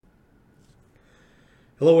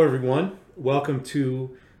Hello, everyone. Welcome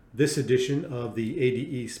to this edition of the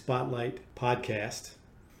ADE Spotlight podcast.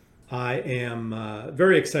 I am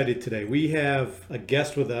very excited today. We have a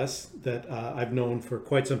guest with us that I've known for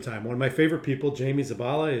quite some time. One of my favorite people, Jamie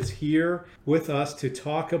Zabala, is here with us to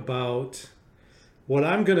talk about what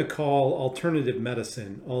I'm going to call alternative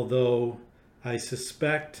medicine, although I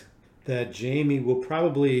suspect that Jamie will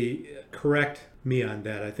probably correct me on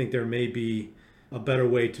that. I think there may be a better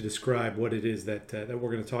way to describe what it is that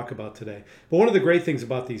we're going to talk about today. But one of the great things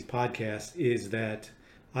about these podcasts is that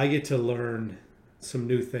I get to learn some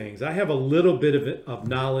new things. I have a little bit of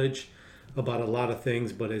knowledge about a lot of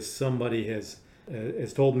things, but as somebody has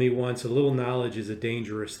told me once, a little knowledge is a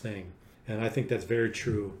dangerous thing. And I think that's very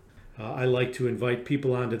true. I like to invite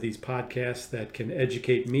people onto these podcasts that can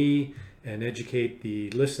educate me and educate the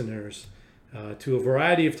listeners to a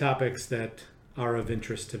variety of topics that are of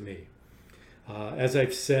interest to me. As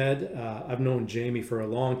I've said, I've known Jamie for a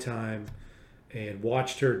long time and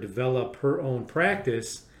watched her develop her own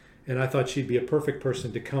practice, and I thought she'd be a perfect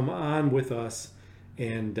person to come on with us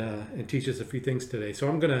and teach us a few things today. So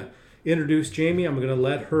I'm going to introduce Jamie. I'm going to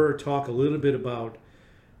let her talk a little bit about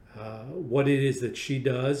what it is that she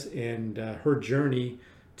does and her journey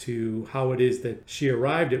to how it is that she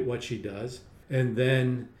arrived at what she does, and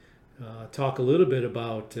then talk a little bit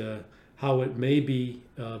about how it may be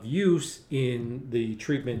of use in the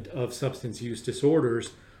treatment of substance use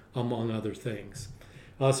disorders, among other things.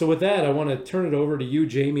 So with that, I want to turn it over to you,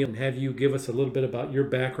 Jamie, and have you give us a little bit about your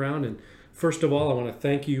background. And first of all, I want to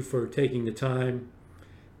thank you for taking the time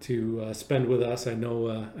to spend with us. I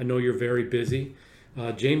know you're very busy.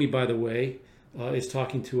 Jamie, by the way, is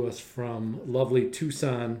talking to us from lovely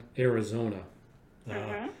Tucson, Arizona.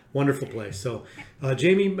 Wonderful place. So,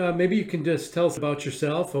 Jamie, maybe you can just tell us about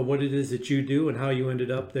yourself, what it is that you do, and how you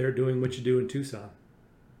ended up there doing what you do in Tucson.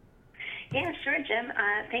 Yeah, sure, Jim.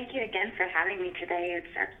 Thank you again for having me today.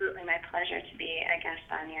 It's absolutely my pleasure to be a guest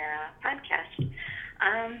on your podcast.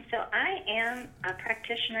 So I am a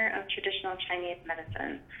practitioner of traditional Chinese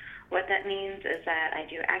medicine. What that means is that I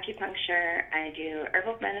do acupuncture, I do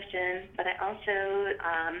herbal medicine, but I also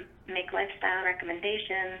make lifestyle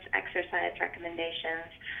recommendations, exercise recommendations,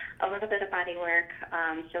 a little bit of body work.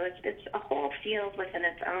 So it's a whole field within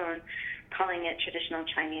its own, calling it traditional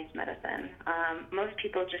Chinese medicine. Most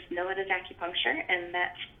people just know it as acupuncture, and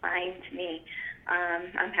that's fine to me.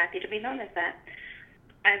 I'm happy to be known as that.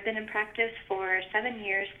 I've been in practice for 7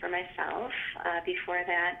 years for myself. Before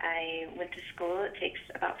that, I went to school. It takes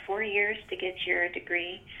about 4 years to get your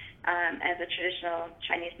degree as a traditional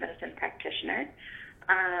Chinese medicine practitioner.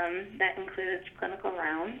 That includes clinical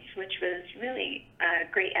rounds, which was really a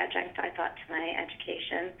great adjunct, I thought, to my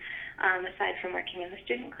education. Aside from working in the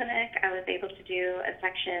student clinic, I was able to do a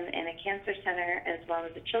section in a cancer center as well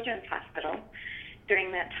as a children's hospital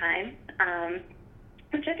during that time.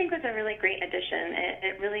 Which I think was a really great addition.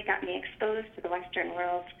 It really got me exposed to the Western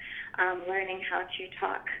world, learning how to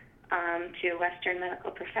talk to Western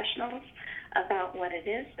medical professionals about what it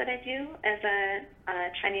is that I do as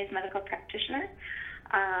a Chinese medical practitioner,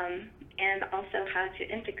 and also how to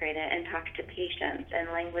integrate it and talk to patients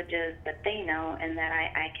in languages that they know and that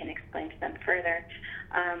I can explain to them further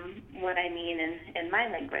what I mean in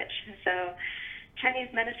my language. So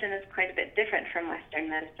Chinese medicine is quite a bit different from Western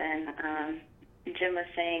medicine. Jim was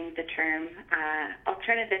saying the term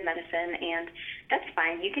alternative medicine, and that's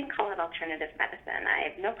fine. You can call it alternative medicine. I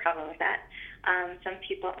have no problem with that. Some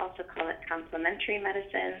people also call it complementary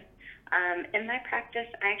medicine. In my practice,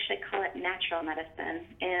 I actually call it natural medicine,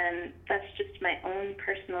 and that's just my own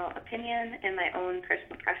personal opinion and my own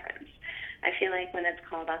personal preference. I feel like when it's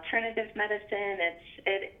called alternative medicine,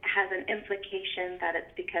 it has an implication that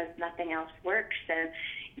it's because nothing else works, and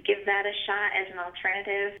give that a shot as an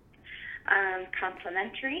alternative.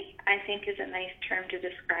 Complementary, I think, is a nice term to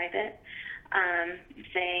describe it,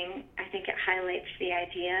 saying I think it highlights the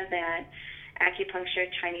idea that acupuncture,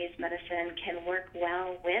 Chinese medicine can work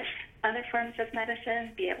well with other forms of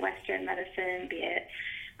medicine, be it Western medicine, be it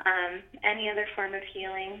any other form of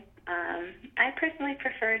healing. I personally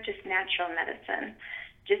prefer just natural medicine,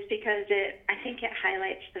 just because I think it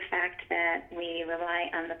highlights the fact that we rely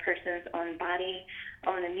on the person's own body,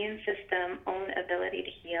 own immune system, own ability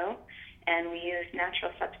to heal. And we use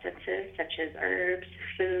natural substances such as herbs,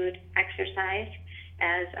 food, exercise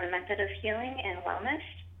as a method of healing and wellness.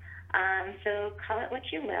 So call it what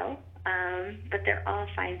you will, but they're all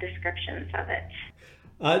fine descriptions of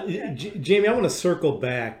it. Jamie, I want to circle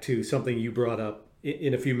back to something you brought up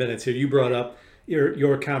in a few minutes here. You brought up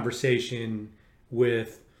your conversation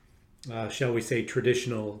with, shall we say,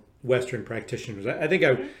 traditional Western practitioners. I think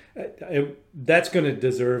that's going to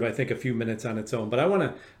deserve, I think, a few minutes on its own. But I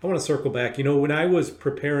want to circle back. When I was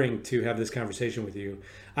preparing to have this conversation with you,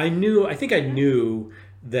 I think I knew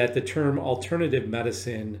that the term alternative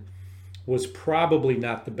medicine was probably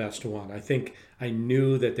not the best one. I think I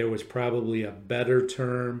knew that there was probably a better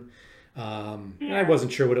term. And I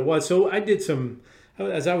wasn't sure what it was. So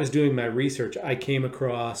as I was doing my research, I came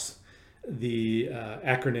across the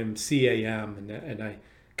acronym CAM, and I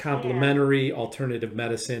complementary alternative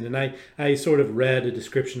medicine. And I sort of read a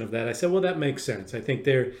description of that. I said, well, that makes sense. I think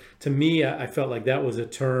to me, I felt like that was a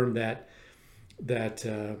term that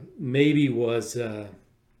maybe was a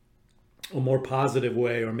more positive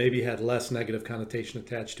way, or maybe had less negative connotation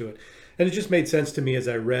attached to it. And it just made sense to me as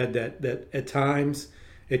I read that at times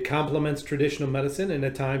it complements traditional medicine, and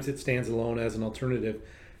at times it stands alone as an alternative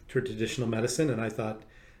to traditional medicine. And I thought,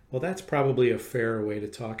 well, that's probably a fair way to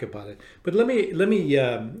talk about it. But let me.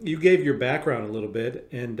 You gave your background a little bit,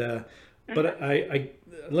 and but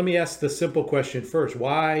let me ask the simple question first: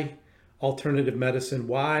 why alternative medicine?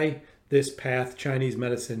 Why this path, Chinese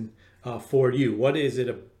medicine, for you? What is it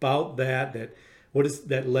about that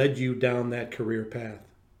led you down that career path?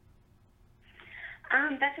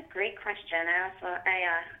 That's a great question.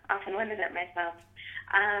 I often wondered that myself.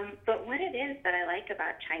 But what it is that I like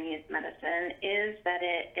about Chinese medicine is that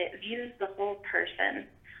it views the whole person.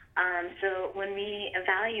 So when we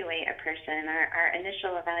evaluate a person, our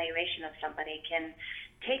initial evaluation of somebody can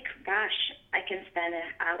take, I can spend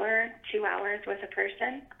an hour, 2 hours with a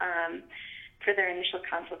person for their initial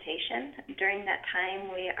consultation. During that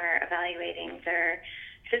time, we are evaluating their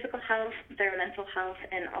physical health, their mental health,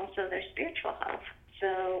 and also their spiritual health.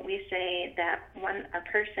 So we say that a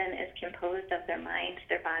person is composed of their mind,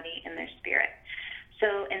 their body, and their spirit.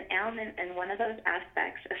 So an ailment in one of those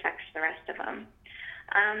aspects affects the rest of them.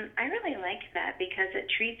 I really like that because it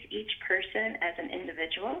treats each person as an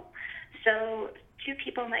individual. So two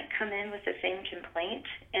people might come in with the same complaint,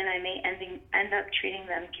 and I may end up treating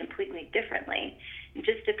them completely differently,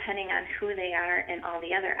 just depending on who they are and all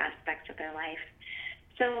the other aspects of their life.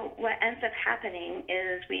 So what ends up happening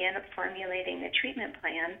is we end up formulating a treatment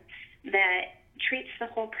plan that treats the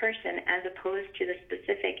whole person as opposed to the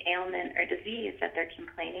specific ailment or disease that they're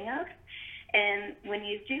complaining of. And when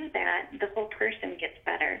you do that, the whole person gets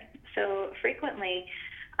better. So frequently,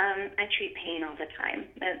 I treat pain all the time.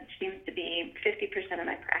 That seems to be 50% of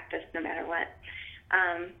my practice, no matter what.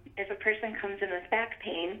 If a person comes in with back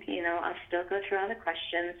pain, I'll still go through all the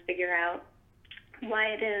questions, figure out why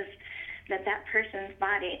it is that person's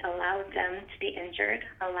body allowed them to be injured,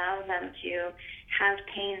 allowed them to have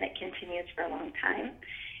pain that continues for a long time.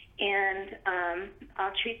 And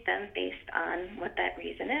I'll treat them based on what that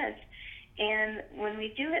reason is. And when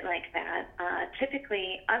we do it like that,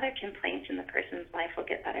 typically other complaints in the person's life will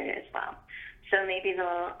get better as well. So maybe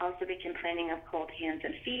they'll also be complaining of cold hands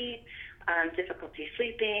and feet, difficulty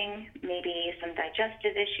sleeping, maybe some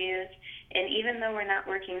digestive issues. And even though we're not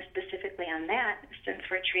working specifically on that, since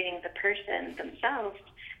we're treating the person themselves,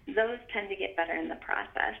 those tend to get better in the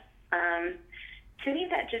process. To me,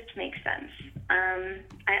 that just makes sense.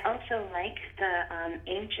 I also like the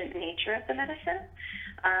ancient nature of the medicine.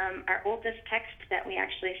 Our oldest text that we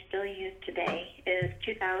actually still use today is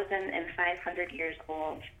 2,500 years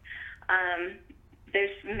old.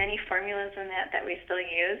 There's many formulas in that we still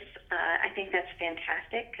use. I think that's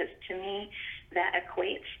fantastic because to me that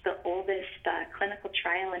equates the oldest clinical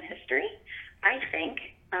trial in history. I think,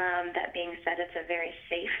 that being said, it's a very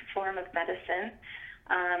safe form of medicine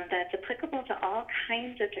that's applicable to all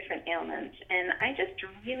kinds of different ailments. And I just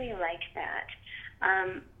really like that.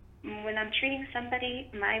 When I'm treating somebody,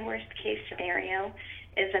 my worst case scenario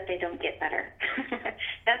is that they don't get better.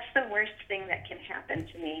 That's the worst thing that can happen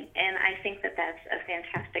to me. And I think that that's a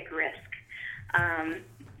fantastic risk,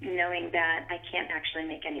 knowing that I can't actually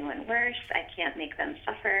make anyone worse. I can't make them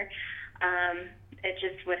suffer. It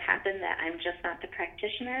just would happen that I'm just not the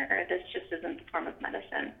practitioner, or this just isn't the form of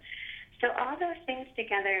medicine. So all those things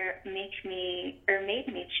together made me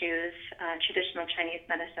choose traditional Chinese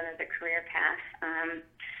medicine as a career path.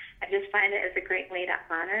 I just find it as a great way to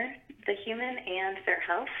honor the human and their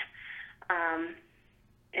health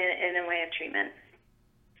in a way of treatment.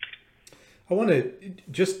 I want to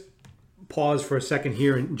just pause for a second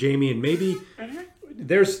here, and Jamie, and maybe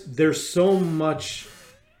there's so much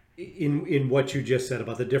in what you just said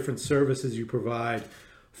about the different services you provide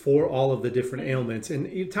for all of the different ailments,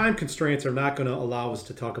 and time constraints are not going to allow us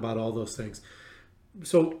to talk about all those things.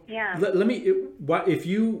 So let me, if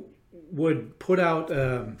you would put out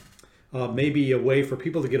maybe a way for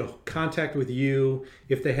people to get a contact with you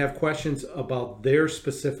if they have questions about their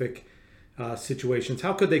specific situations,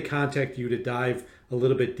 how could they contact you to dive a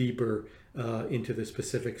little bit deeper into the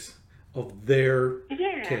specifics of their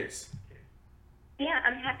Yeah. case? Yeah,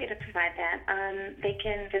 I'm happy to provide that. They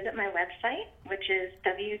can visit my website, which is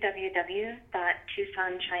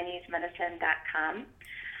www.tucsonchinesemedicine.com.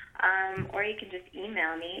 Or you can just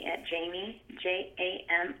email me at Jamie, Jamie,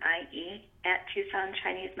 at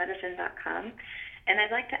TucsonChineseMedicine.com. And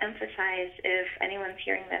I'd like to emphasize, if anyone's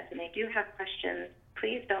hearing this and they do have questions,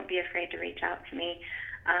 please don't be afraid to reach out to me.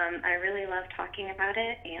 I really love talking about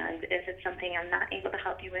it, and if it's something I'm not able to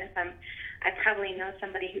help you with, I probably know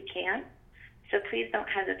somebody who can. So please don't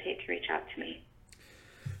hesitate to reach out to me.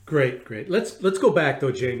 Great, great. Let's go back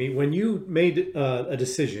though, Jamie. When you made a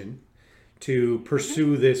decision to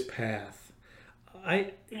pursue this path,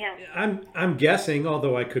 I'm guessing,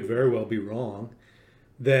 although I could very well be wrong,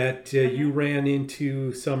 that you ran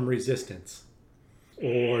into some resistance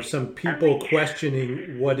or some people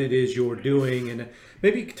questioning what it is you're doing, and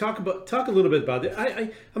maybe talk a little bit about it.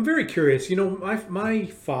 I'm very curious. You know, my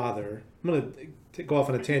father. I'm going to go off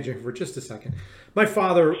on a tangent for just a second. My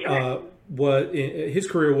father his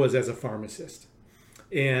career was as a pharmacist,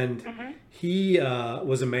 and he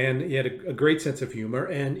was a man. He had a great sense of humor,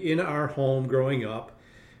 and in our home growing up,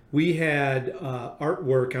 we had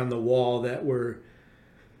artwork on the wall that were.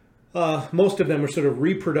 Most of them were sort of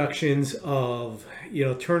reproductions of,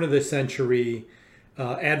 turn of the century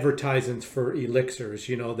advertisements for elixirs.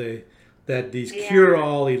 These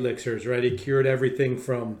cure-all elixirs, right? It cured everything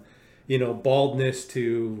from, baldness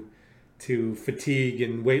to fatigue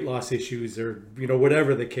and weight loss issues, or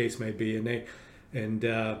whatever the case may be.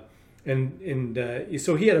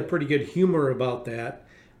 So he had a pretty good humor about that.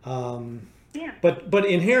 But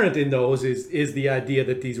inherent in those is the idea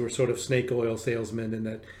that these were sort of snake oil salesmen, and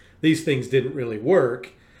that these things didn't really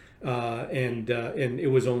work, and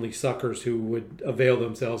it was only suckers who would avail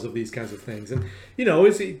themselves of these kinds of things. And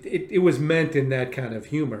it was meant in that kind of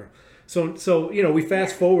humor. So we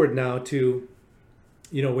fast forward now to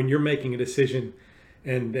when you're making a decision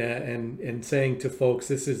and saying to folks,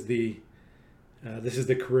 this is the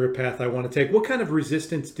career path I want to take. What kind of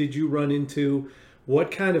resistance did you run into?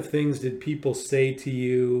 What kind of things did people say to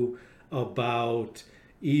you about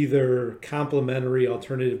either complementary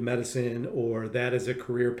alternative medicine, or that as a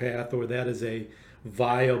career path, or that as a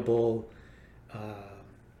viable,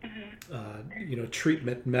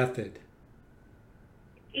 treatment method?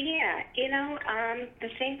 Yeah,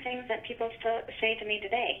 the same things that people still say to me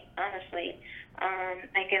today, honestly.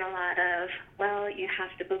 I get a lot of, well, you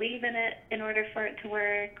have to believe in it in order for it to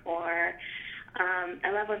work, or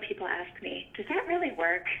I love when people ask me, does that really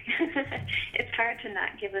work? It's hard to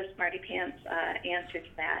not give a smarty pants answer to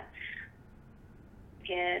that.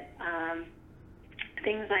 Get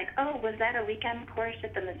things like, oh, was that a weekend course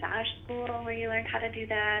at the massage school where you learned how to do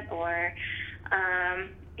that? Or,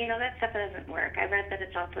 that stuff doesn't work. I read that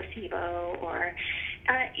it's all placebo, or,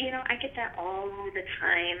 I get that all the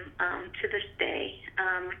time to this day.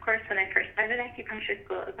 Of course, when I first started acupuncture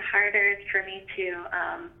school, it was harder for me to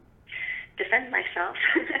defend myself.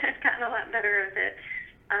 I've gotten a lot better with it.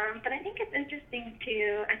 But I think it's interesting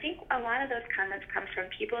too. I think a lot of those comments come from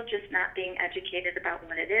people just not being educated about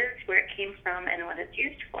what it is, where it came from, and what it's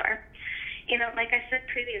used for. Like I said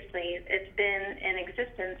previously, it's been in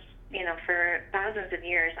existence, for thousands of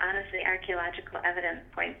years. Honestly, archaeological evidence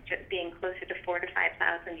points to it being closer to 4,000 to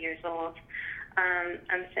 5,000 years old.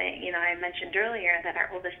 I'm saying, I mentioned earlier that our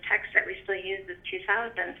oldest text that we still use is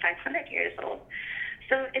 2,500 years old.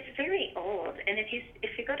 So it's very old, and if you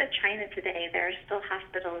go to China today, there are still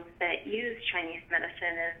hospitals that use Chinese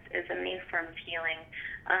medicine as a main form of healing.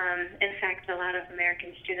 In fact, a lot of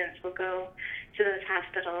American students will go to those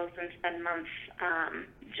hospitals and spend months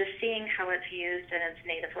just seeing how it's used in its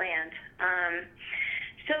native land.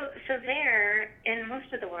 So there, in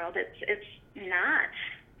most of the world, it's not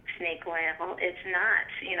snake oil. It's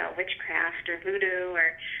not, witchcraft or voodoo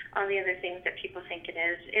or all the other things that people think it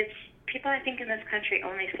is. It's people, I think, in this country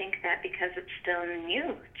only think that because it's still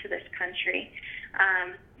new to this country.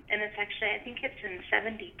 And it's actually, I think it's in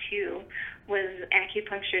 1972 was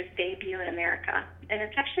acupuncture's debut in America. And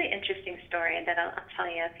it's actually an interesting story that I'll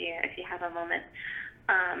tell you if you have a moment.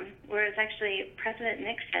 Where it's actually President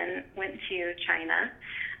Nixon went to China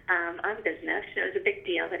on business. It was a big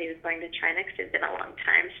deal that he was going to China because it had been a long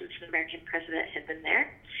time since an American president had been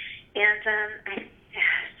there. And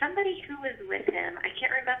somebody who was with him, I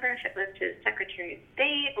can't remember if it was his Secretary of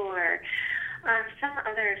State or some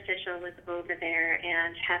other official, was over there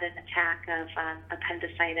and had an attack of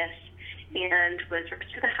appendicitis and was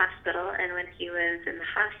rushed to the hospital. And when he was in the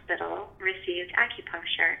hospital, received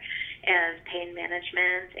acupuncture as pain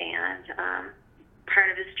management and part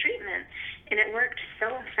of his treatment. And it worked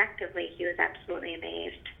so effectively, he was absolutely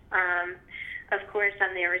amazed. Of course,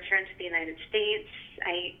 on their return to the United States,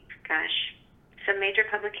 some major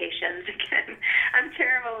publications, again, I'm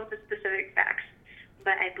terrible with the specific facts,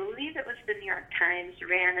 but I believe it was the New York Times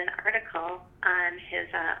ran an article on his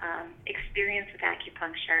experience with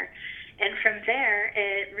acupuncture. And from there,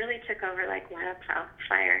 it really took over like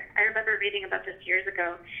wildfire. I remember reading about this years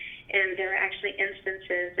ago, and there were actually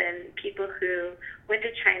instances and people who went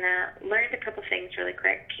to China, learned a couple things really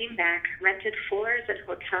quick, came back, rented floors at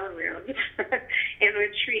hotel rooms, and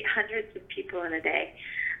would treat hundreds of people in a day.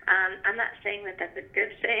 I'm not saying that that's a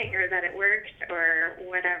good thing or that it works or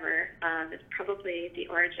whatever. It's probably the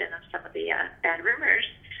origin of some of the bad rumors.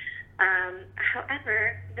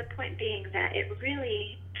 However, the point being that it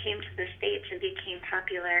really came to the States and became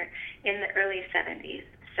popular in the early 70s.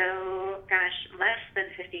 So, less than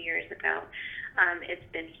 50 years ago,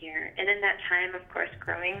 it's been here. And in that time, of course,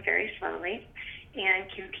 growing very slowly and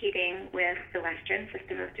competing with the Western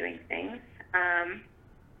system of doing things.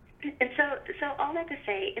 And so all that to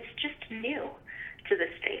say, it's just new to the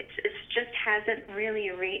States. It just hasn't really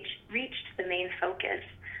reached the main focus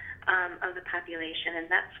of the population, and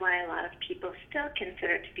that's why a lot of people still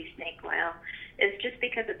consider it to be snake oil, is just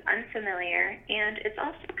because it's unfamiliar, and it's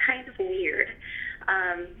also kind of weird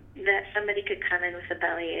that somebody could come in with a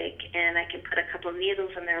bellyache and I can put a couple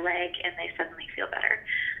needles in their leg and they suddenly feel better.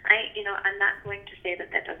 I'm not going to say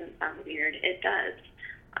that doesn't sound weird. It does.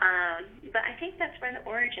 But I think that's where the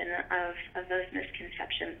origin of those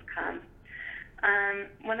misconceptions come.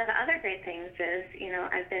 One of the other great things is,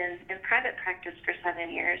 I've been in private practice for 7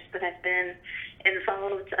 years, but I've been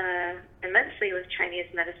involved immensely with Chinese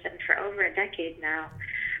medicine for over a decade now.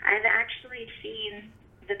 I've actually seen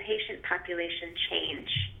the patient population change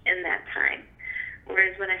in that time.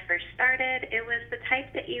 Whereas when I first started, it was the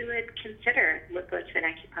type that you would consider would go to an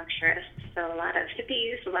acupuncturist. So a lot of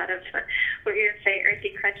hippies, a lot of what you would say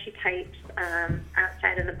earthy, crunchy types,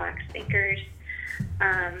 outside of the box thinkers.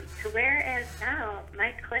 Whereas now,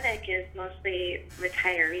 my clinic is mostly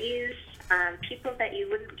retirees, people that you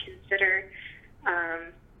wouldn't consider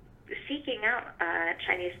seeking out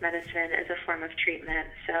Chinese medicine as a form of treatment.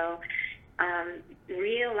 So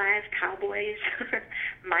real live cowboys,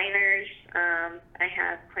 miners. I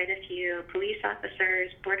have quite a few police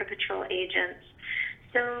officers, border patrol agents.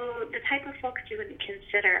 So the type of folks you wouldn't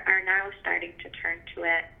consider are now starting to turn to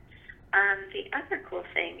it. The other cool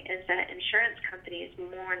thing is that insurance companies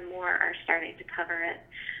more and more are starting to cover it.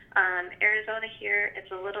 Arizona here,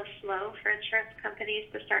 it's a little slow for insurance companies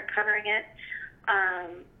to start covering it.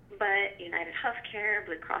 But United Healthcare,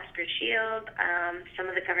 Blue Cross Blue Shield, some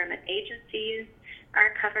of the government agencies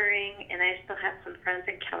are covering, and I still have some friends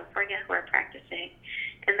in California who are practicing,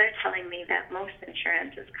 and they're telling me that most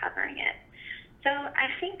insurance is covering it. So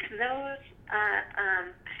I think those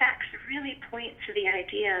facts really point to the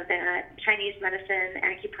idea that Chinese medicine,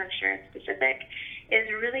 acupuncture in specific,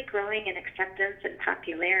 is really growing in acceptance and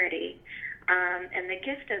popularity. And the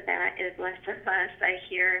gift of that is less and less. I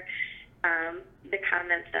hear the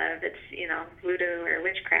comments of it's, voodoo or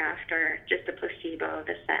witchcraft or just a placebo,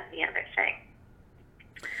 this, that, and the other thing.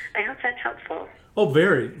 I hope that's helpful. Oh,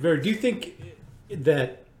 very, very. Do you think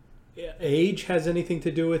that age has anything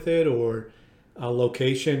to do with it, or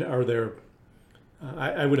location? Are there?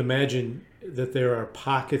 I would imagine that there are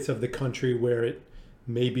pockets of the country where it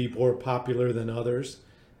may be more popular than others.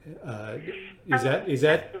 Is that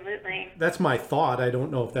absolutely? That's my thought. I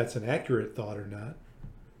don't know if that's an accurate thought or not.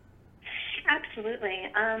 Absolutely.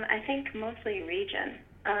 I think mostly region.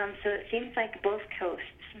 So it seems like both coasts,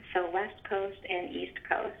 so West Coast and East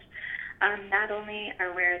Coast, not only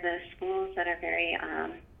are where the schools that are very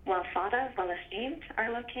well thought of, well esteemed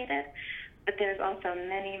are located, but there's also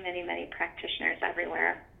many, many, many practitioners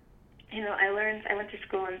everywhere. I went to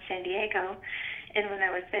school in San Diego, and when I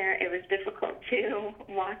was there, it was difficult to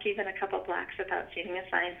walk even a couple blocks without seeing a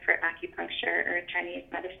sign for acupuncture or Chinese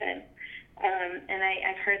medicine. And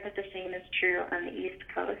I've heard that the same is true on the East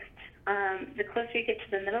Coast. The closer you get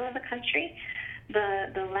to the middle of the country,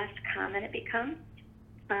 the less common it becomes.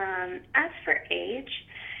 As for age,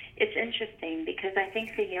 it's interesting because I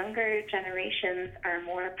think the younger generations are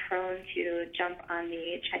more prone to jump on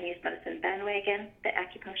the Chinese medicine bandwagon, the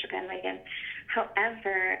acupuncture bandwagon.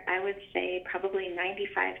 However, I would say probably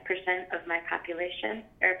 95% of my population,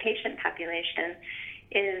 or patient population,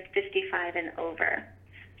 is 55 and over.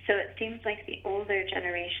 So it seems like the older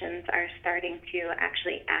generations are starting to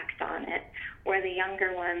actually act on it, where the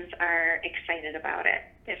younger ones are excited about it,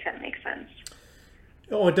 if that makes sense.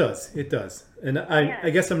 Oh, it does. It does. And I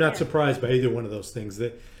guess I'm not surprised by either one of those things.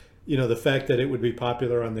 That, the fact that it would be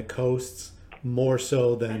popular on the coasts more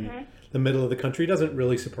so than the middle of the country. It doesn't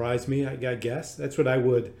really surprise me. I guess that's what I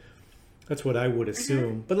would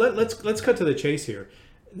assume. But let's cut to the chase here.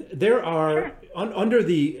 There are under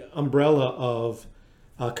the umbrella of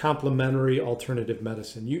complementary alternative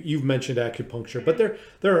medicine. You've mentioned acupuncture, but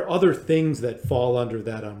there are other things that fall under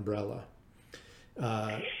that umbrella.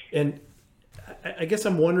 And I guess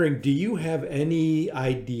I'm wondering, do you have any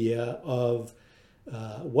idea of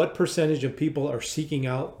what percentage of people are seeking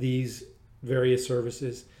out these various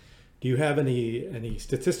services? Do you have any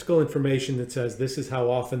statistical information that says this is how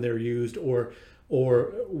often they're used, or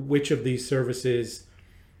which of these services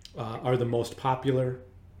are the most popular?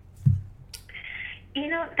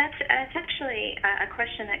 That's actually a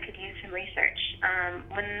question that could use some research.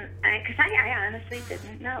 Because I honestly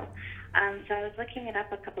didn't know. So I was looking it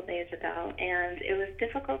up a couple days ago, and it was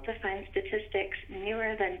difficult to find statistics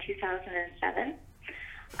newer than 2007.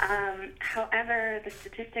 However, the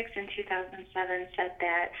statistics in 2007 said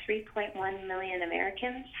that 3.1 million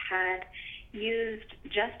Americans had used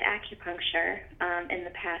just acupuncture in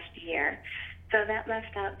the past year. So that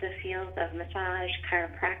left out the fields of massage,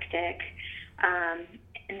 chiropractic,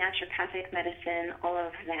 naturopathic medicine, all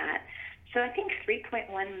of that. So I think 3.1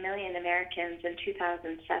 million Americans in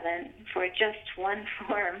 2007 for just one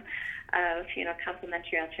form of,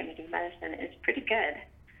 complementary alternative medicine is pretty good.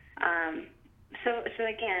 So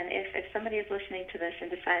again, if somebody is listening to this and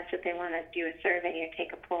decides that they want to do a survey or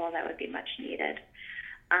take a poll, that would be much needed.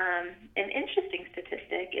 An interesting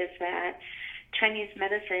statistic is that Chinese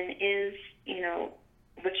medicine is,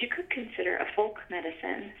 what you could consider a folk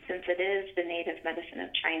medicine, since it is the native medicine of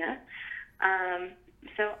China.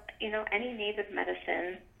 So, any native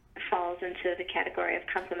medicine falls into the category of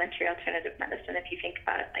complementary alternative medicine, if you think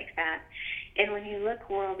about it like that. And when you look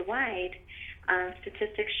worldwide,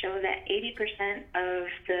 statistics show that 80% of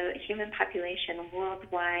the human population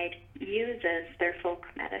worldwide uses their folk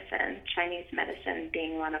medicine, Chinese medicine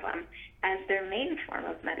being one of them, as their main form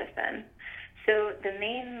of medicine. So the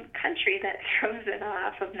main country that throws it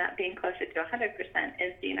off of not being closer to 100%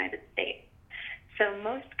 is the United States. So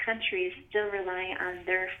most countries still rely on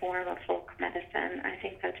their form of folk medicine. I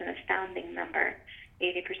think that's an astounding number,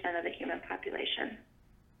 80% of the human population.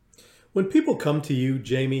 When people come to you,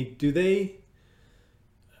 Jamie, do they,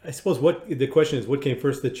 I suppose the question is, what came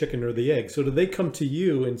first, the chicken or the egg? So do they come to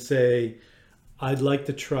you and say, I'd like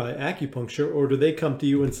to try acupuncture, or do they come to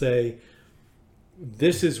you and say,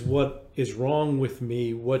 this is what is wrong with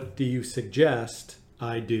me, what do you suggest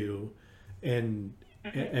I do? And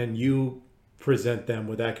you present them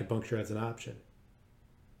with acupuncture as an option?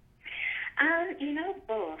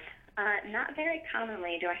 Both. Not very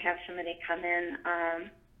commonly do I have somebody come in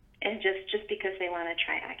and just because they want to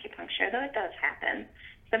try acupuncture, though it does happen.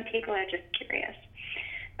 Some people are just curious.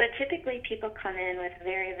 But typically people come in with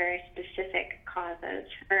very, very specific causes,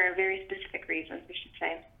 or very specific reasons, I should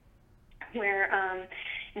say, where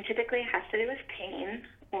and typically it has to do with pain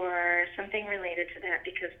or something related to that,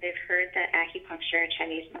 because they've heard that acupuncture,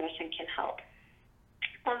 Chinese medicine, can help.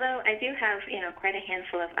 Although I do have, quite a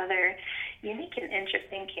handful of other unique and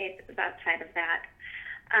interesting cases outside of that.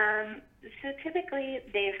 So typically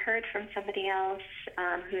they've heard from somebody else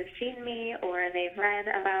who's seen me, or they've read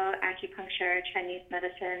about acupuncture, Chinese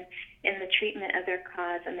medicine in the treatment of their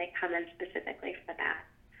cause, and they come in specifically for that.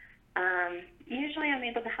 Usually I'm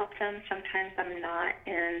able to help them. Sometimes I'm not,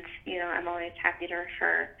 and I'm always happy to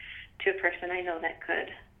refer to a person I know that could.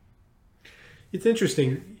 It's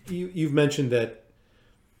interesting. You've mentioned that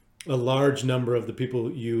a large number of the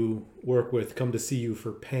people you work with come to see you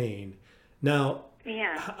for pain. Now,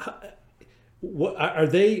 what are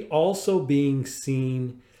they also being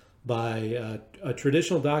seen by a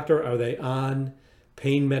traditional doctor? Are they on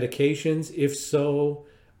pain medications? If so,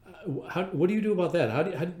 what do you do about that? How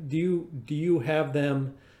do you have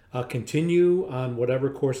them continue on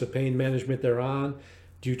whatever course of pain management they're on?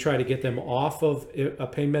 Do you try to get them off of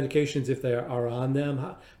pain medications if they are on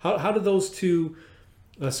them? How do those two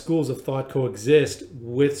schools of thought coexist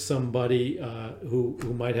with somebody who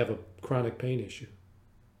might have a chronic pain issue?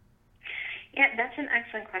 Yeah, that's an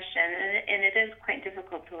excellent question, and it is quite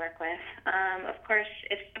difficult to work with. Of course,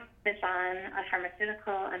 if someone is on a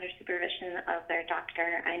pharmaceutical under supervision of their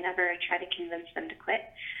doctor, I never try to convince them to quit.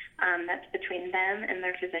 That's between them and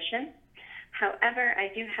their physician. However,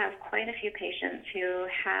 I do have quite a few patients who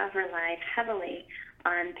have relied heavily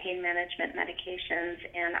on pain management medications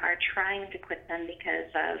and are trying to quit them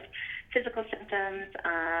because of physical symptoms.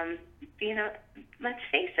 Let's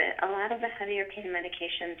face it, a lot of the heavier pain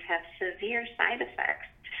medications have severe side effects,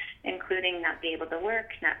 including not being able to work,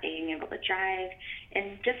 not being able to drive,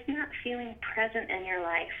 and just not feeling present in your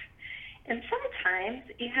life. And sometimes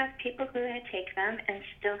you have people who take them and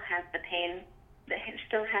still have the pain,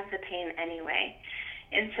 anyway.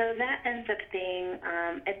 And so that ends up being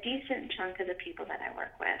a decent chunk of the people that I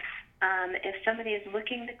work with. If somebody is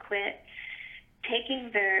looking to quit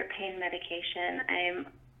taking their pain medication, I'm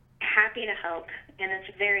happy to help, and it's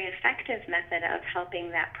a very effective method of helping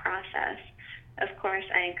that process. Of course,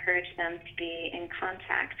 I encourage them to be in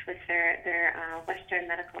contact with their Western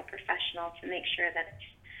medical professional to make sure that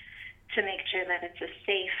it's a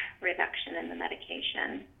safe reduction in the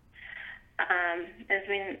medication. As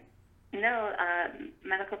we know,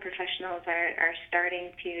 medical professionals are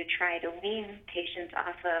starting to try to wean patients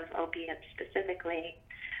off of opiates specifically,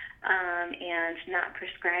 and not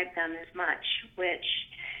prescribe them as much, which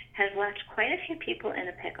has left quite a few people in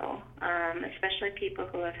a pickle, especially people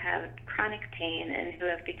who have had chronic pain and who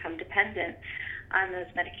have become dependent on those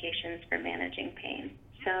medications for managing pain.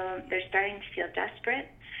 So they're starting to feel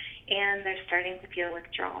desperate, and they're starting to feel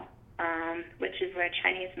withdrawal, which is where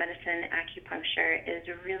Chinese medicine acupuncture is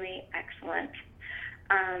really excellent.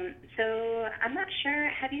 So I'm not sure,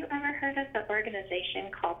 have you ever heard of the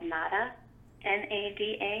organization called NADA?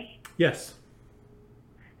 NADA? Yes.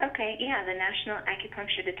 Okay, yeah, the National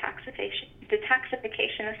Acupuncture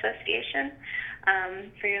Detoxification Association.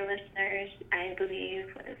 For your listeners, I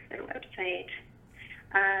believe, what is their website?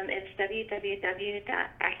 It's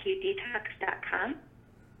www.acudetox.com.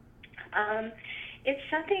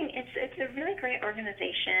 It's a really great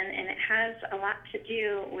organization, and it has a lot to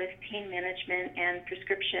do with pain management and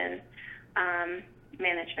prescription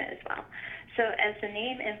management as well. So as the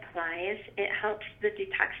name implies, it helps the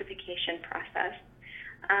detoxification process.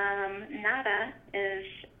 NADA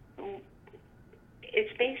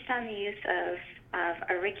it's based on the use of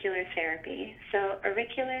auricular therapy. So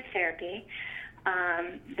auricular therapy,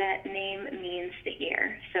 that name means the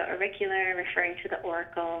ear. So auricular referring to the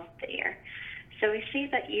auricle, the ear. So we see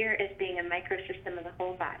the ear as being a microsystem of the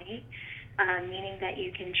whole body, meaning that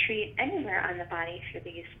you can treat anywhere on the body through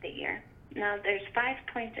the use of the ear. Now, there's 5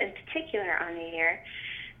 points in particular on the ear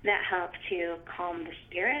that help to calm the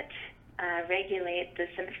spirit, regulate the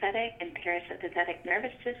sympathetic and parasympathetic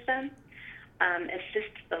nervous system,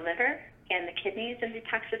 assist the liver and the kidneys in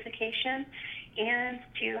detoxification, and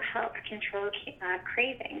to help control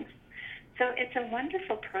cravings. So it's a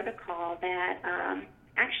wonderful protocol that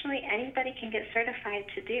actually anybody can get certified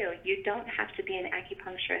to do. You don't have to be an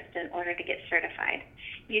acupuncturist in order to get certified.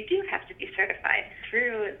 You do have to be certified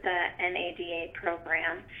through the NADA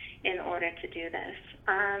program in order to do this.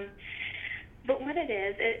 But what it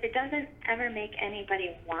is, it doesn't ever make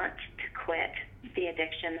anybody want to quit the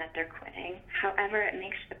addiction that they're quitting. However, it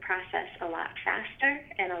makes the process a lot faster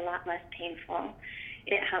and a lot less painful.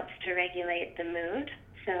 It helps to regulate the mood,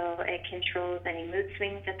 so it controls any mood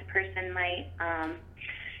swings that the person might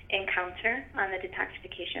encounter on the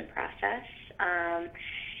detoxification process.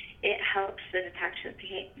 It helps the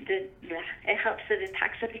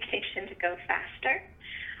detoxification to go faster.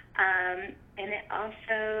 And it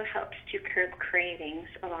also helps to curb cravings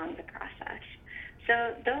along the process.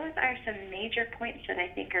 So those are some major points that I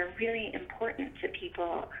think are really important to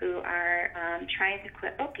people who are trying to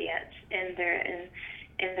quit opiates in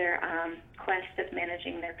their quest of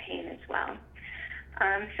managing their pain as well.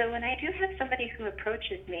 So when I do have somebody who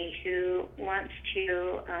approaches me who wants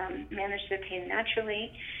to manage their pain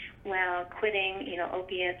naturally while quitting,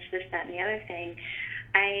 opiates, this, that, and the other thing,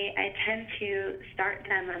 I tend to start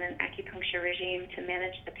them on an acupuncture regime to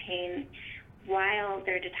manage the pain while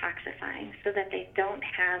they're detoxifying, so that they don't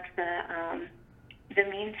have the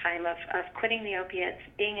meantime of quitting the opiates,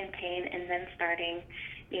 being in pain, and then starting,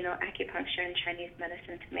 acupuncture and Chinese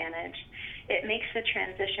medicine to manage. It makes the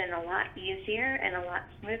transition a lot easier and a lot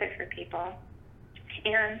smoother for people.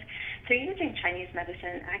 And through using Chinese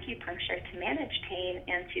medicine and acupuncture to manage pain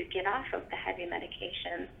and to get off of the heavy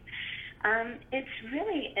medications, it's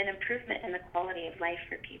really an improvement in the quality of life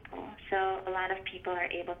for people. So a lot of people are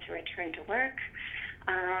able to return to work.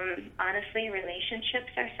 Honestly,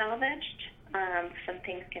 relationships are salvaged. Some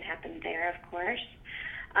things can happen there, of course.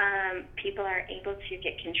 People are able to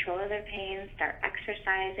get control of their pain, start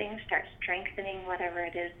exercising, start strengthening whatever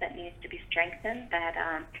it is that needs to be strengthened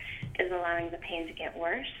that is allowing the pain to get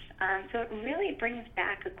worse. So it really brings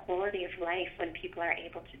back a quality of life when people are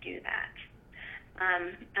able to do that.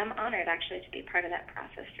 I'm honored, actually, to be part of that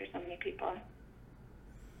process for so many people.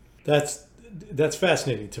 That's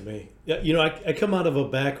fascinating to me. I come out of a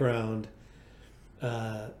background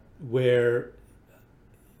where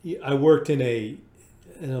I worked in a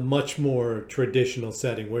much more traditional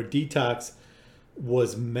setting where detox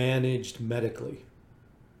was managed medically.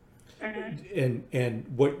 and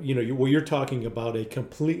what you're talking about a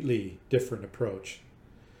completely different approach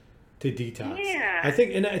to detox. Yeah. I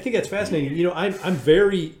think that's fascinating. I'm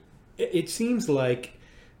very. It seems like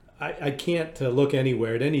I can't look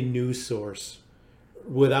anywhere at any news source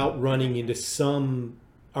without running into some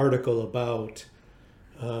article about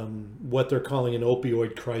what they're calling an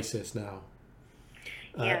opioid crisis now.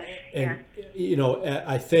 Yes. And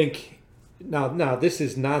I think now this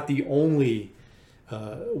is not the only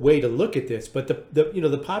way to look at this, but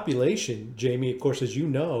the population, Jamie, of course, as you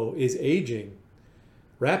know, is aging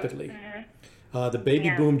rapidly. The baby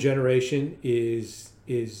boom generation is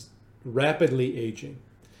rapidly aging,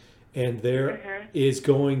 and there is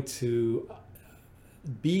going to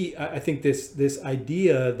be, I think, this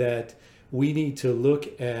idea that we need to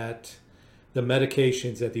look at the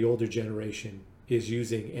medications that the older generation is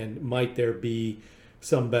using, and might there be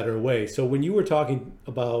some better way. So when you were talking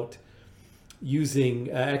about using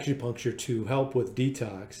acupuncture to help with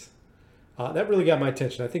detox, that really got my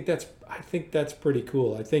attention. I think that's pretty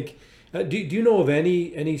cool. I think do you know of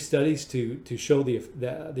any studies to show the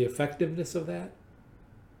effectiveness of that?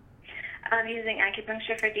 Using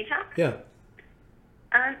acupuncture for detox? Yeah.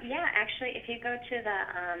 Yeah, actually, if you go to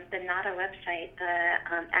the NADA website, the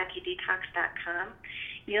acudetox.com,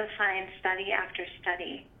 you'll find study after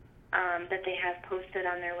study that they have posted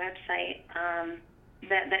on their website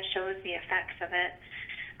that shows the effects of it.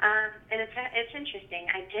 And it's interesting.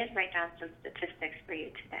 I did write down some statistics for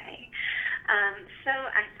you today. So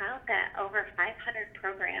I found that over 500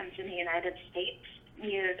 programs in the United States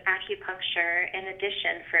use acupuncture in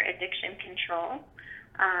addition for addiction control.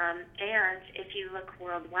 And if you look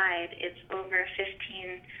worldwide, it's over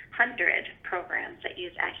 1,500 programs that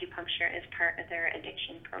use acupuncture as part of their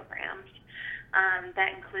addiction programs.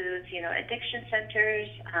 That includes, addiction centers,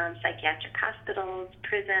 psychiatric hospitals,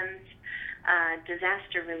 prisons,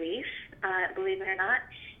 disaster relief, believe it or not.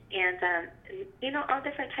 And, all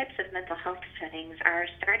different types of mental health settings are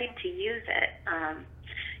starting to use it,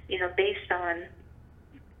 based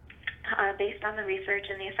on the research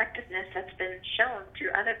and the effectiveness that's been shown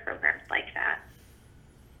through other programs like that.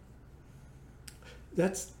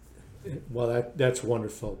 That's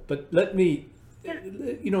wonderful. But let me,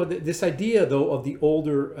 this idea though of the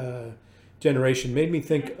older generation made me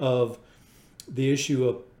think of the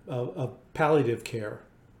issue of palliative care.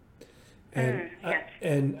 And yes.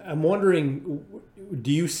 And I'm wondering,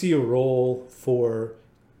 do you see a role for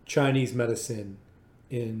Chinese medicine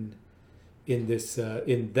in this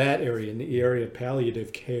in that area, in the area of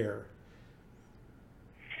palliative care?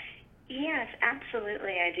 Yes,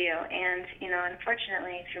 absolutely, I do. And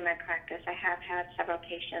unfortunately, through my practice, I have had several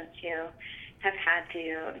patients who have had to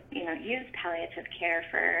use palliative care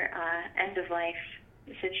for end of life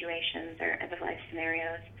situations or end of life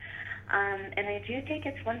scenarios. And I do think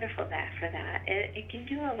it's wonderful for that. It can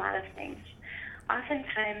do a lot of things.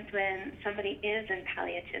 Oftentimes when somebody is in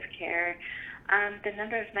palliative care, the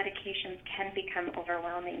number of medications can become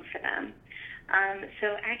overwhelming for them.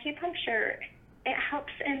 So acupuncture, it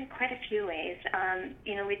helps in quite a few ways.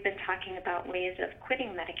 We've been talking about ways of quitting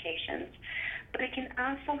medications, but it can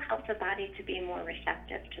also help the body to be more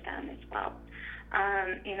receptive to them as well.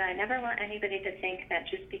 I never want anybody to think that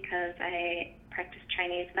just because I practice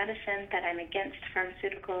Chinese medicine that I'm against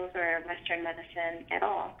pharmaceuticals or Western medicine at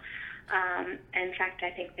all. In fact,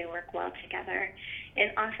 I think they work well together.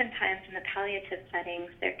 And oftentimes in the palliative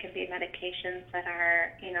settings, there can be medications that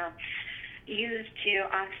are, used to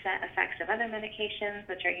offset effects of other medications,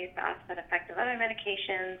 which are used to offset effects of other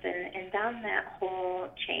medications, and down that whole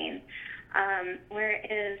chain.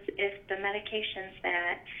 Whereas if the medications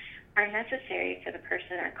that are necessary for the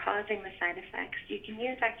person are causing the side effects, you can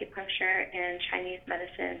use acupuncture and Chinese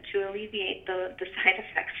medicine to alleviate the side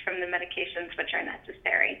effects from the medications which are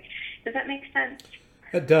necessary. Does that make sense?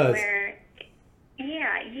 It does.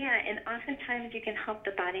 Yeah, and oftentimes you can help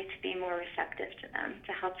the body to be more receptive to them,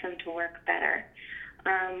 to help them to work better,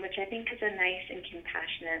 which I think is a nice and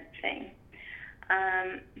compassionate thing.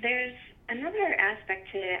 There's another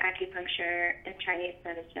aspect to acupuncture in Chinese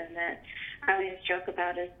medicine that I always joke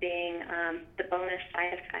about as being the bonus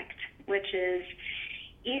side effect, which is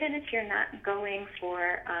even if you're not going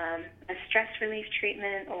for a stress relief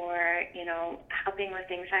treatment or, helping with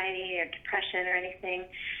anxiety or depression or anything,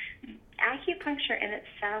 acupuncture in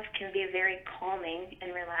itself can be very calming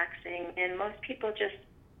and relaxing, and most people just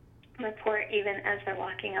report, even as they're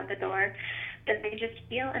walking out the door, that they just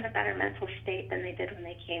feel in a better mental state than they did when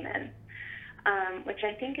they came in, which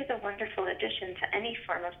I think is a wonderful addition to any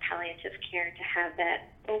form of palliative care, to have that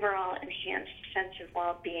overall enhanced sense of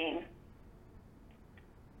well-being.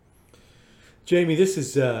 Jamie, this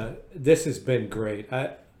has been great.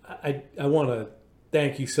 I want to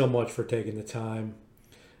thank you so much for taking the time.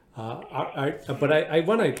 But I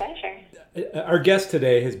want to. Pleasure. Our guest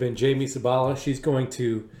today has been Jamie Zabala. She's going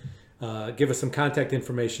to give us some contact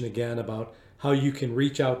information again about how you can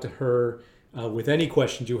reach out to her with any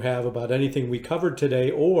questions you have about anything we covered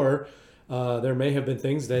today, or there may have been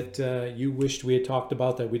things that you wished we had talked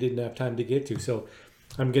about that we didn't have time to get to. So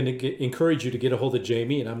I'm going to encourage you to get a hold of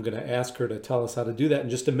Jamie, and I'm going to ask her to tell us how to do that in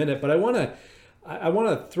just a minute. But I want to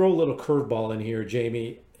throw a little curveball in here,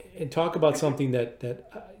 Jamie, and talk about something that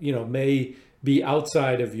may be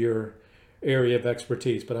outside of your area of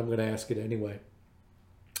expertise, but I'm going to ask it anyway.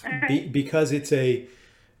 Because it's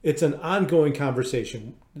an ongoing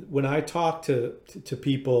conversation. When I talk to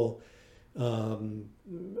people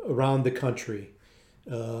around the country,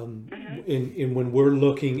 when we're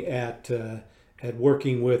looking at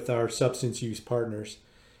working with our substance use partners,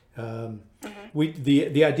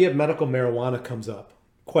 the idea of medical marijuana comes up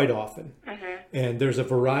quite often, and there's a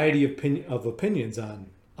variety of opinions on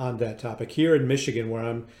that topic. Here in Michigan, where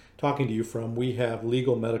I'm talking to you from, we have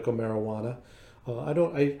legal medical marijuana. I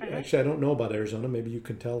don't know about Arizona. Maybe you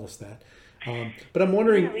can tell us that. But I'm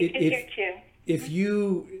wondering if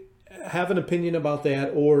you have an opinion about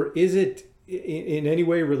that, or is it in any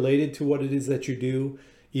way related to what it is that you do,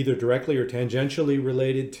 either directly or tangentially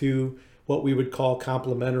related to what we would call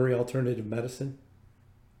complementary alternative medicine?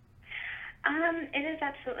 It is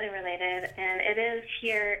absolutely related, and it is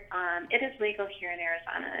here. It is legal here in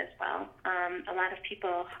Arizona as well. A lot of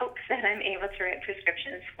people hope that I'm able to write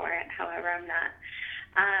prescriptions for it. However, I'm not.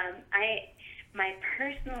 My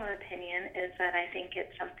personal opinion is that I think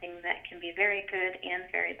it's something that can be very good and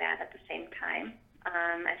very bad at the same time.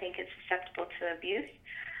 I think it's susceptible to abuse.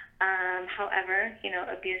 However,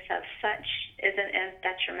 abuse of such isn't as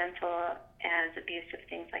detrimental as abuse of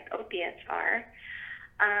things like opiates are.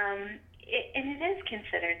 And it is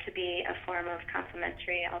considered to be a form of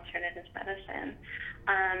complementary alternative medicine.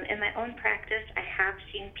 In my own practice, I have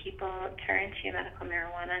seen people turn to medical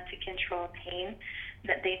marijuana to control pain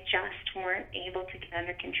that they just weren't able to get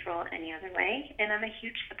under control any other way, and I'm a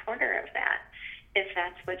huge supporter of that. If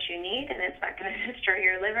that's what you need and it's not going to destroy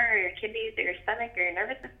your liver or your kidneys or your stomach or your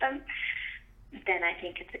nervous system, then I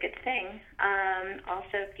think it's a good thing.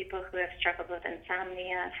 Also, people who have struggled with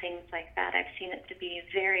insomnia, things like that, I've seen it to be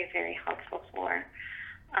very, very helpful for.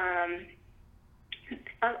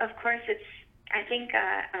 Of course, I think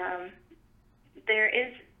there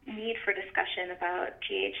is need for discussion about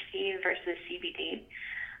THC versus CBD.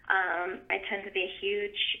 I tend to be a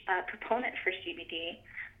huge proponent for CBD,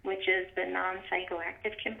 which is the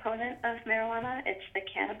non-psychoactive component of marijuana. It's the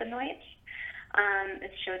cannabinoids.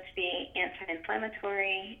 It's shown to be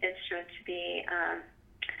anti-inflammatory. It's shown to be,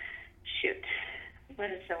 what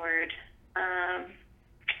is the word?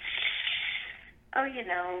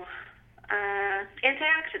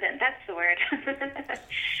 Antioxidant, that's the word.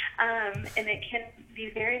 And it can be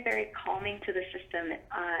very, very calming to the system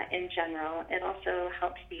in general. It also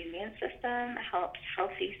helps the immune system, helps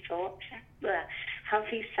healthy cell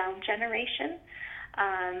generation.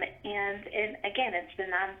 And again, it's the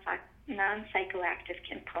non-psychoactive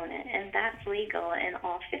component, and that's legal in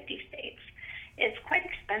all 50 states. It's quite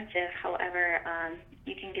expensive, however,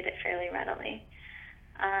 you can get it fairly readily.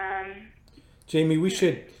 Jamie, we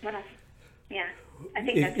should... What else? Yeah, I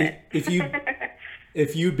think that's it.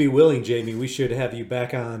 If you'd be willing, Jamie, we should have you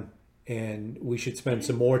back on, and we should spend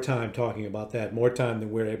some more time talking about that, more time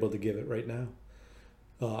than we're able to give it right now.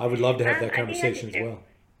 I would love to have that conversation as well.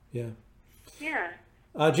 Yeah. Yeah.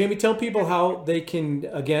 Jamie, tell people how they can,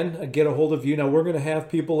 again, get a hold of you. Now, we're going to have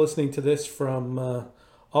people listening to this from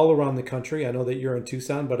all around the country. I know that you're in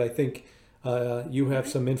Tucson, but I think you have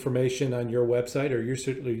some information on your website, or you're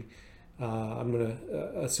certainly, I'm going to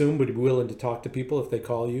assume, would be willing to talk to people if they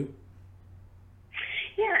call you.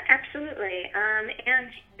 Yeah, absolutely.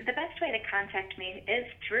 And the best way to contact me is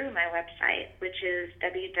through my website, which is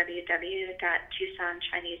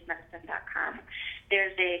www.tucsonchinesemedicine.com.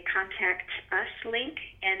 There's a Contact Us link,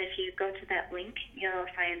 and if you go to that link, you'll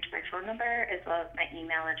find my phone number as well as my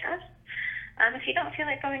email address. If you don't feel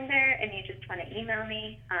like going there and you just want to email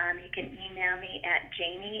me, you can email me at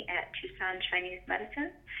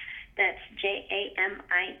Jamie@TucsonChineseMedicine. That's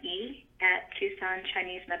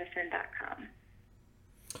JAMIE@TucsonChineseMedicine.com.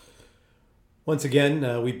 Once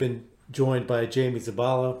again, we've been joined by Jamie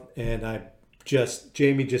Zabala, and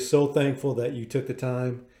Jamie, just so thankful that you took the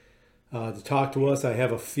time to talk to us. I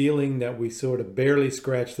have a feeling that we sort of barely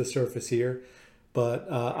scratched the surface here, but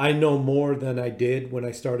I know more than I did when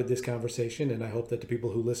I started this conversation, and I hope that the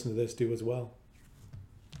people who listen to this do as well.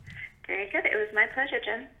 Very good. It was my pleasure,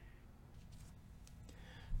 Jim.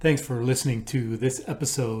 Thanks for listening to this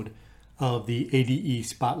episode of the ADE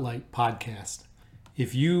Spotlight podcast.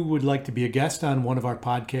 If you would like to be a guest on one of our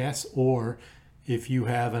podcasts, or if you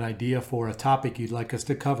have an idea for a topic you'd like us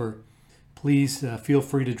to cover, please feel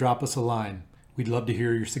free to drop us a line. We'd love to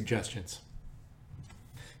hear your suggestions.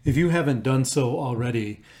 If you haven't done so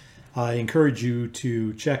already, I encourage you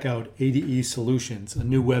to check out ADE Solutions, a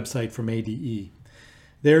new website from ADE.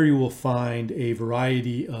 There you will find a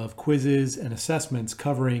variety of quizzes and assessments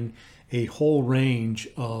covering a whole range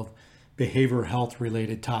of behavioral health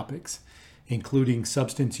related topics, including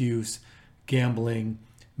substance use, gambling,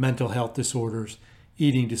 mental health disorders,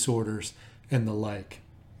 eating disorders, and the like.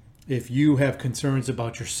 If you have concerns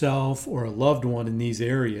about yourself or a loved one in these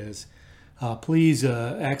areas, please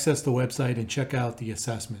access the website and check out the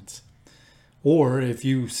assessments. Or if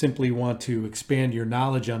you simply want to expand your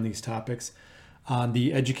knowledge on these topics, on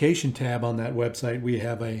the education tab on that website, we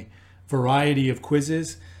have a variety of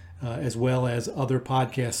quizzes as well as other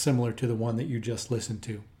podcasts similar to the one that you just listened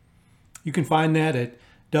to. You can find that at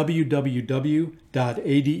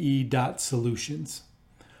www.ade.solutions,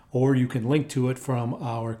 or you can link to it from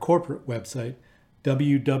our corporate website,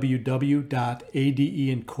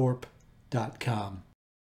 www.adeincorp.com.